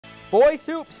Boys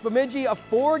hoops, Bemidji a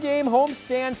 4-game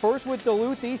homestand, first with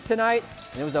Duluth East tonight.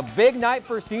 And it was a big night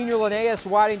for senior Linnaeus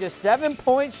Whiting, just 7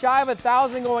 points shy of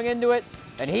 1,000 going into it.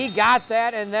 And he got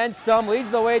that and then some, leads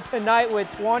the way tonight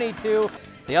with 22.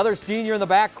 The other senior in the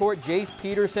backcourt, Jace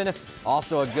Peterson,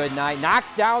 also a good night.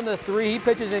 Knocks down the 3, he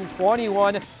pitches in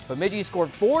 21. Bemidji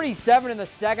scored 47 in the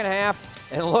second half.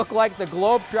 And look like the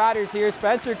Globetrotters here.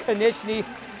 Spencer Konishny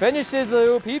finishes the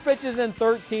hoop. He pitches in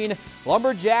 13.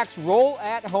 Lumberjacks roll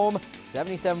at home,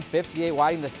 77-58,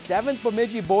 Whiting the 7th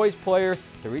Bemidji boys player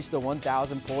to reach the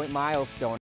 1,000-point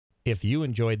milestone. If you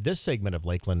enjoyed this segment of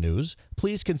Lakeland News,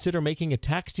 please consider making a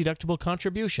tax-deductible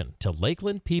contribution to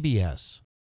Lakeland PBS.